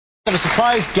have a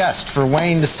surprise guest for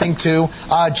Wayne to sing to.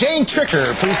 Jane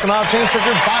Tricker, please come out. Jane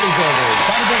Tricker, bodybuilder.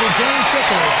 Bodybuilder Jane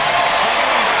Tricker.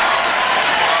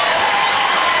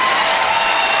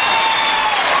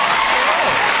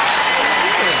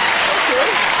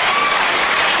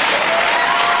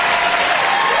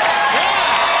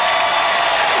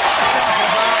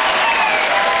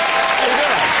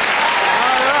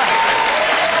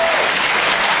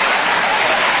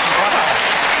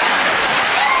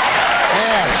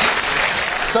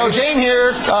 So Jane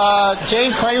here,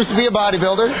 Jane claims to be a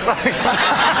bodybuilder.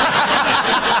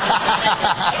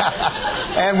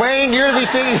 And Wayne, you're going to be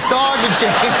singing a song to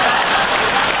Jane.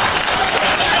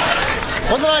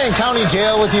 Wasn't I in county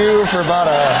jail with you for about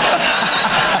a...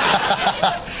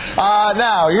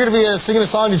 now, you're going to be singing a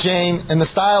song to Jane in the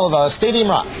style of Stadium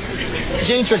Rock.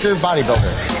 Jane Tricker,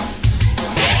 bodybuilder.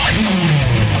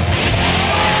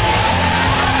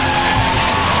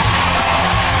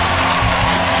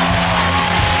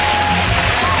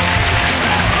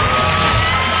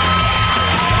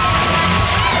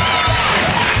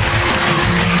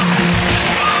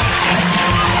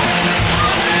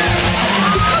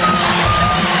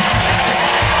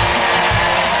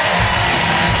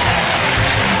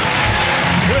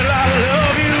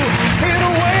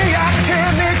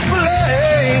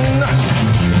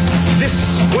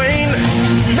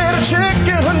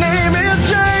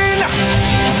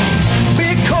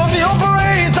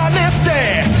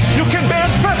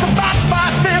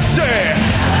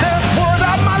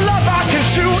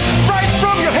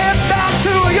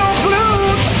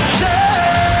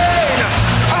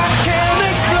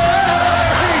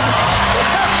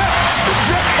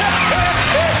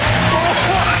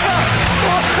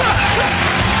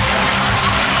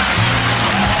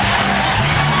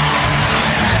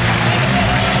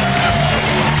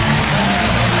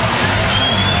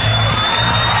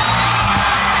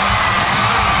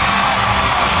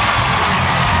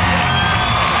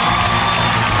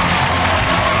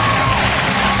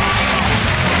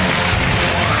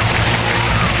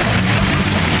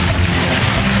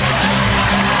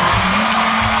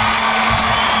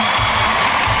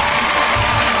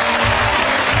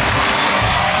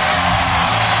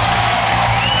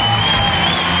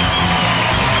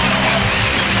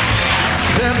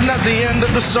 That's the end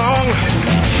of the song.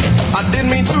 I didn't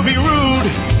mean to be rude,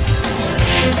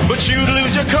 but you'd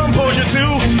lose your composure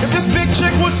too if this big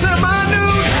chick was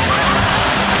semi-nude.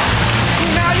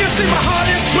 Now you see my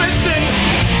heart is twisting,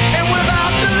 and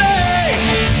without delay,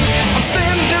 I'm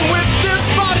standing with this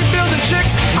bodybuilding chick.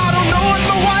 I don't know what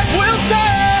my wife will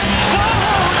say.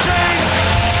 Whoa, Jane,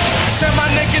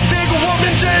 semi-naked big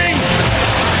woman Jane.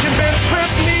 Can bench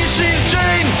press me, she's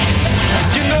Jane.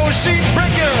 You know she'd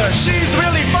break you, she's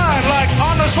really fine, like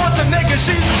Arnold Schwarzenegger,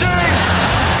 she's Jane.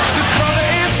 This brother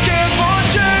is scared for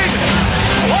Jane.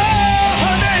 Oh,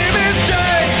 her name is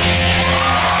Jane.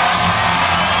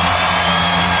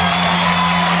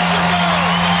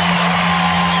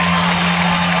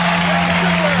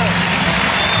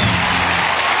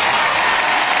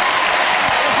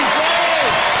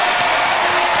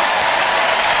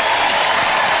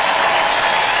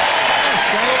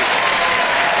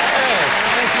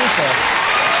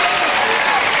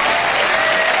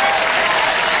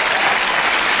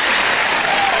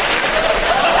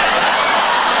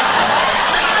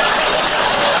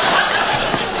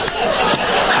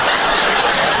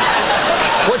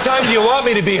 What time do you want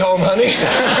me to be home, honey?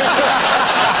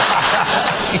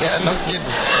 Yeah, no kidding.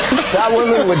 That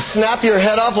woman would snap your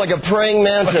head off like a praying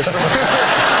mantis.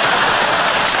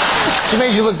 She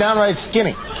made you look downright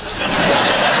skinny.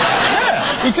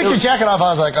 Yeah. You took your jacket off, I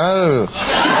was like, oh.